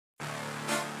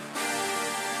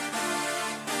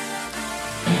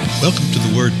Welcome to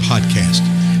the Word Podcast.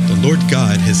 The Lord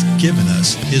God has given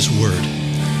us His Word.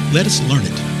 Let us learn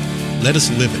it. Let us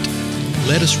live it.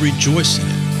 Let us rejoice in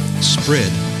it.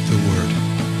 Spread the Word.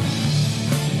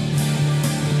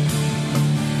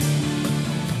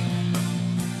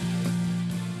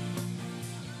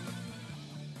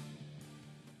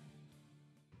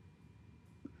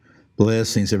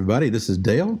 Blessings, everybody. This is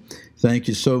Dale. Thank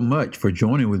you so much for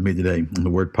joining with me today on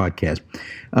the Word Podcast.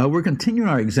 We're continuing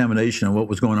our examination of what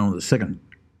was going on in the Second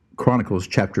Chronicles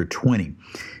chapter 20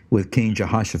 with King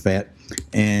Jehoshaphat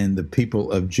and the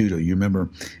people of Judah. You remember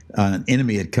an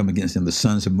enemy had come against them, the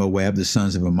sons of Moab, the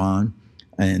sons of Ammon,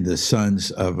 and the sons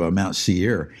of Mount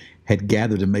Seir had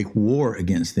gathered to make war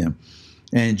against them.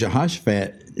 And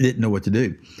Jehoshaphat didn't know what to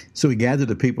do. So he gathered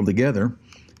the people together.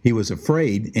 He was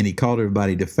afraid, and he called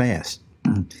everybody to fast.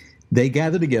 They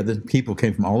gathered together. People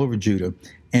came from all over Judah.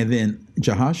 And then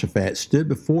Jehoshaphat stood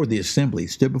before the assembly,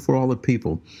 stood before all the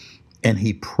people, and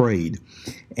he prayed.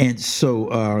 And so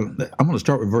I'm going to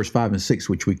start with verse 5 and 6,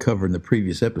 which we covered in the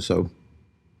previous episode,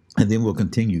 and then we'll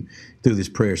continue through this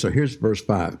prayer. So here's verse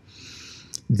 5.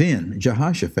 Then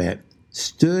Jehoshaphat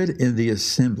stood in the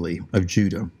assembly of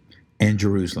Judah and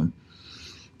Jerusalem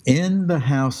in the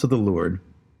house of the Lord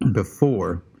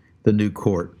before the new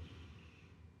court.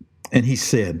 And he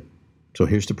said, so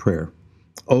here's the prayer,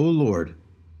 O Lord,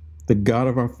 the God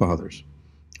of our fathers,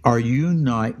 are you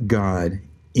not God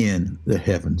in the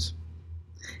heavens?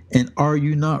 And are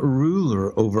you not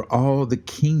ruler over all the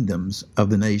kingdoms of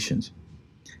the nations?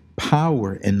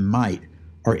 Power and might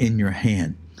are in your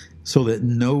hand, so that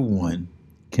no one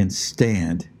can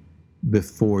stand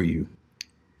before you.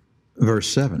 Verse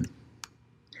 7.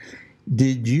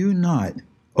 Did you not,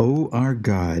 O our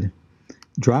God,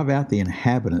 drive out the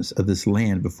inhabitants of this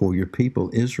land before your people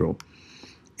Israel,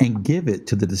 and give it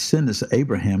to the descendants of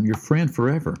Abraham, your friend,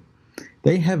 forever?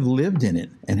 They have lived in it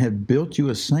and have built you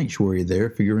a sanctuary there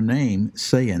for your name,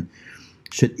 saying,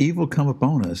 should evil come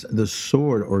upon us, the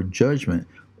sword or judgment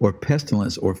or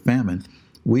pestilence or famine,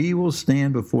 we will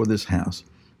stand before this house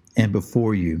and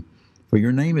before you, for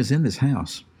your name is in this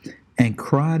house, and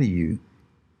cry to you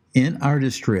in our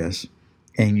distress,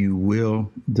 and you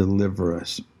will deliver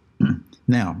us.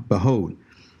 Now, behold,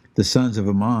 the sons of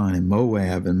Ammon and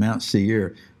Moab and Mount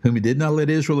Seir, whom he did not let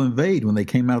Israel invade when they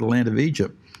came out of the land of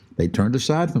Egypt, they turned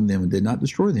aside from them and did not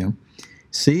destroy them.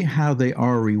 See how they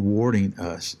are rewarding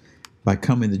us by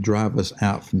coming to drive us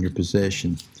out from your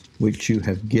possession, which you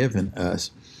have given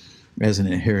us as an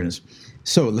inheritance.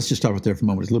 So let's just stop right there for a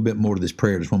moment. There's a little bit more to this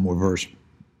prayer. There's one more verse.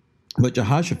 But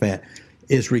Jehoshaphat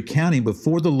is recounting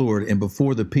before the Lord and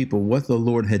before the people what the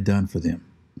Lord had done for them.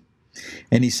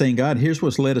 And he's saying, God, here's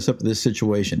what's led us up to this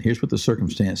situation. Here's what the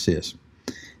circumstance is.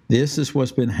 This is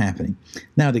what's been happening.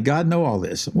 Now, did God know all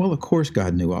this? Well, of course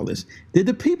God knew all this. Did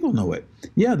the people know it?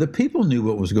 Yeah, the people knew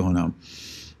what was going on.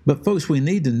 But folks, we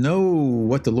need to know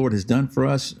what the Lord has done for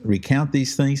us, recount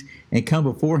these things, and come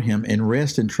before him and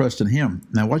rest and trust in him.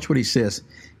 Now, watch what he says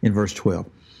in verse 12.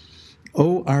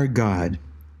 O our God,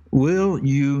 will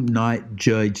you not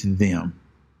judge them?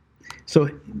 So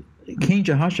King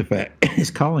Jehoshaphat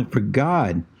is calling for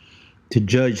God to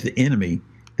judge the enemy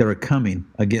that are coming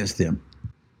against them.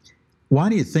 Why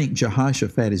do you think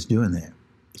Jehoshaphat is doing that?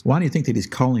 Why do you think that he's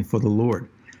calling for the Lord?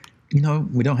 You know,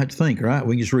 we don't have to think, right?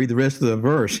 We can just read the rest of the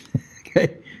verse.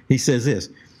 Okay? He says this,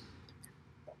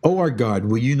 O our God,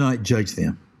 will you not judge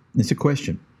them? It's a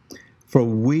question. For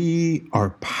we are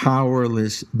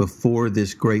powerless before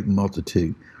this great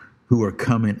multitude who are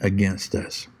coming against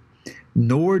us.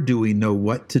 Nor do we know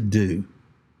what to do,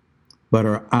 but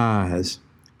our eyes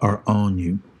are on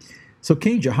you. So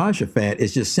King Jehoshaphat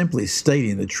is just simply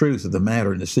stating the truth of the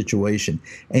matter in the situation,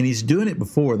 and he's doing it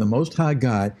before the Most High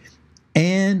God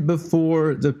and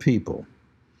before the people.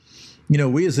 You know,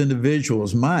 we as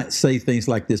individuals might say things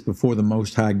like this before the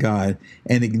Most High God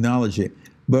and acknowledge it,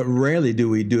 but rarely do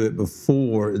we do it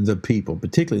before the people,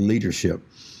 particularly leadership.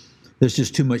 There's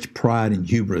just too much pride and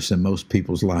hubris in most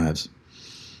people's lives.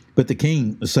 But the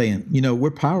king is saying, you know,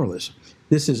 we're powerless.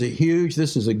 This is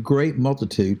a great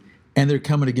multitude, and they're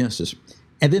coming against us.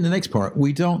 And then the next part,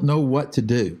 we don't know what to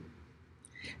do.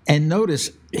 And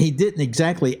notice he didn't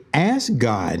exactly ask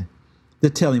God to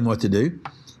tell him what to do.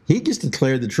 He just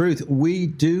declared the truth. We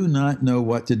do not know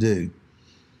what to do.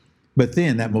 But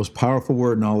then that most powerful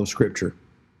word in all of Scripture,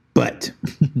 but,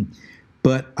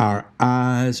 but our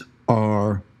eyes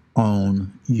are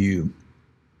on you.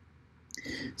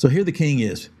 So here the king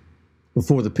is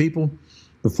before the people,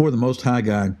 before the Most High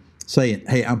God, saying,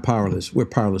 hey, I'm powerless. We're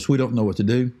powerless. We don't know what to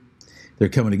do. They're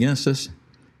coming against us.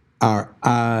 Our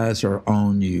eyes are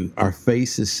on you. Our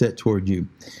face is set toward you.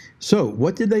 So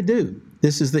what did they do?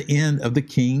 This is the end of the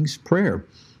king's prayer.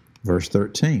 Verse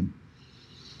 13.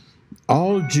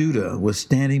 All Judah was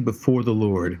standing before the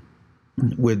Lord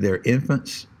with their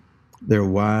infants, their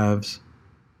wives,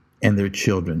 and their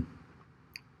children.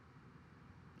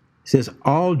 It says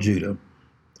all Judah.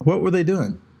 What were they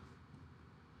doing?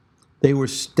 They were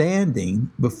standing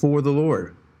before the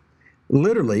Lord.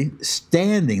 Literally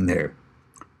standing there.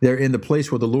 They're in the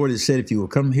place where the Lord has said, if you will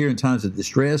come here in times of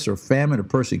distress or famine or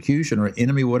persecution or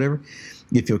enemy, whatever,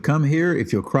 if you'll come here,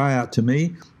 if you'll cry out to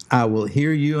me, I will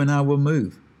hear you and I will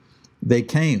move. They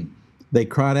came. They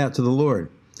cried out to the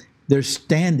Lord. They're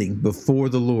standing before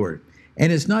the Lord.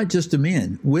 And it's not just the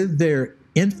men. With their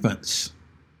infants,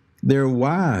 their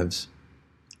wives,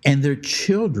 and their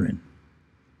children.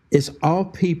 It's all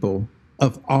people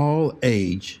of all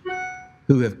age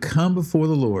who have come before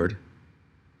the Lord.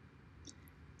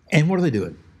 And what are they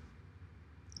doing?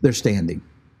 They're standing.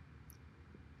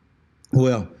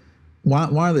 Well, why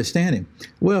are they standing?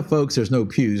 Well, folks, there's no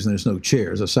pews and there's no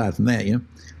chairs aside from that,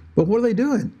 But what are they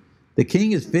doing? The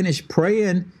king has finished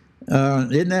praying.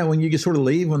 Isn't that when you just sort of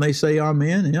leave when they say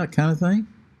amen and that kind of thing?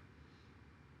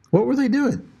 What were they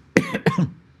doing?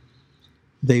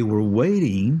 They were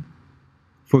waiting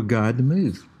for God to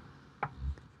move.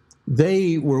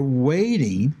 They were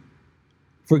waiting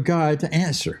for God to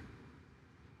answer.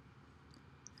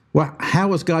 Well, how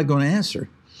was God going to answer?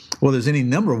 Well, there's any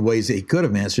number of ways that he could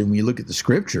have answered when you look at the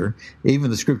scripture,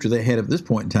 even the scripture they had at this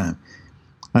point in time.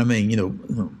 I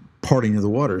mean, parting of the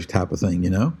waters type of thing,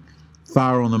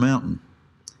 fire on the mountain,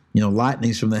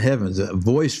 lightnings from the heavens, a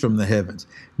voice from the heavens,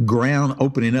 ground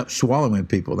opening up, swallowing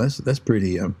people. That's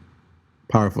pretty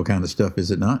powerful kind of stuff,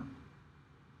 is it not?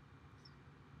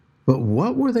 But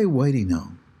what were they waiting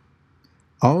on?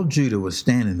 All Judah was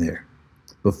standing there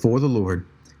before the Lord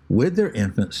with their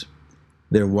infants,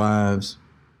 their wives,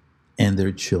 and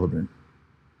their children.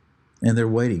 And they're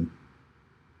waiting.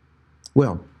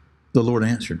 Well, the Lord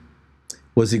answered.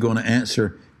 Was he going to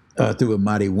answer through a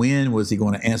mighty wind? Was he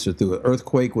going to answer through an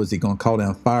earthquake? Was he going to call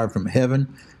down fire from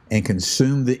heaven and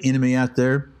consume the enemy out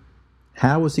there?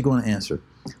 How was he going to answer?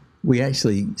 We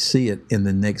actually see it in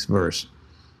the next verse.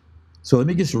 So let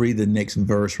me just read the next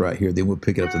verse right here. Then we'll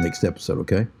pick it up the next episode,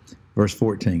 okay? Verse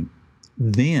 14.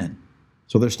 Then,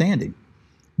 so they're standing.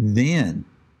 Then,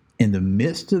 in the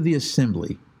midst of the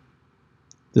assembly,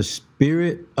 the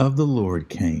Spirit of the Lord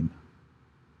came.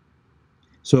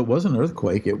 So it wasn't an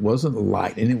earthquake, it wasn't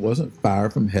lightning, it wasn't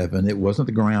fire from heaven, it wasn't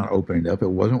the ground opening up, it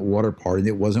wasn't water parting,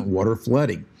 it wasn't water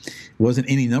flooding. It wasn't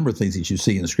any number of things that you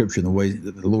see in Scripture in the way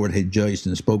that the Lord had judged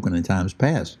and spoken in times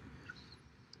past.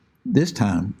 This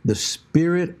time, the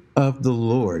Spirit of the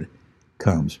Lord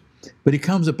comes. But he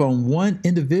comes upon one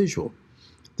individual.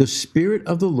 The Spirit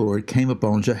of the Lord came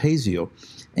upon Jahaziel.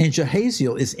 And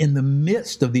Jahaziel is in the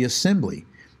midst of the assembly.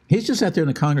 He's just out there in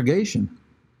the congregation.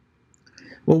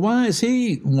 Well, why is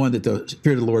he one that the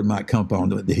Spirit of the Lord might come upon?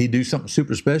 Did he do something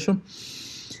super special?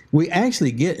 We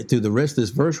actually get through the rest of this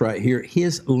verse right here,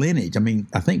 his lineage.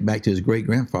 I think back to his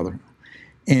great-grandfather.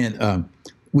 And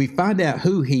we find out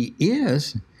who he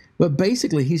is, but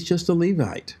basically he's just a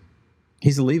Levite.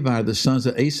 He's a Levite of the sons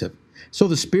of Asaph. So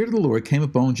the Spirit of the Lord came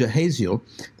upon Jahaziel,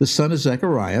 the son of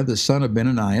Zechariah, the son of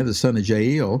Benaniah, the son of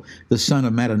Jael, the son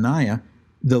of Mattaniah,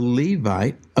 the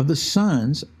Levite of the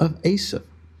sons of Asaph.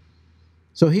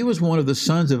 So he was one of the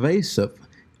sons of Asaph,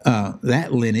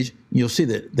 that lineage. You'll see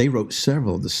that they wrote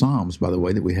several of the Psalms, by the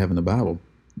way, that we have in the Bible.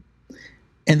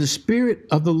 And the Spirit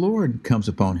of the Lord comes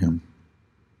upon him.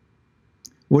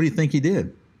 What do you think he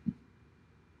did?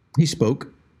 He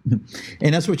spoke.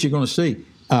 And that's what you're going to see.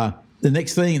 The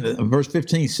next thing, verse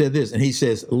 15 said this, and he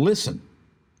says, listen,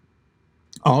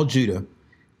 all Judah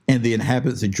and the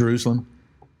inhabitants of Jerusalem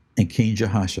and King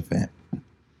Jehoshaphat.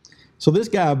 So this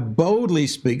guy boldly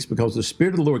speaks because the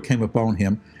Spirit of the Lord came upon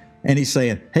him, and he's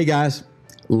saying, hey guys,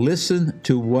 listen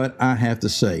to what I have to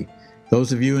say.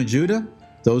 Those of you in Judah,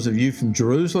 those of you from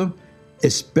Jerusalem,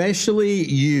 especially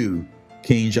you,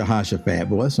 King Jehoshaphat.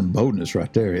 Boy, that's some boldness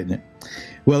right there, isn't it?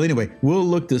 Well, anyway, we'll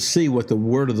look to see what the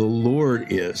word of the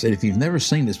Lord is. And if you've never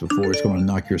seen this before, it's going to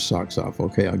knock your socks off,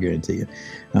 okay? I'll guarantee you.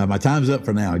 My time's up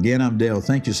for now. Again, I'm Dale.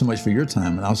 Thank you so much for your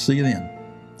time, and I'll see you then.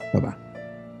 Bye-bye.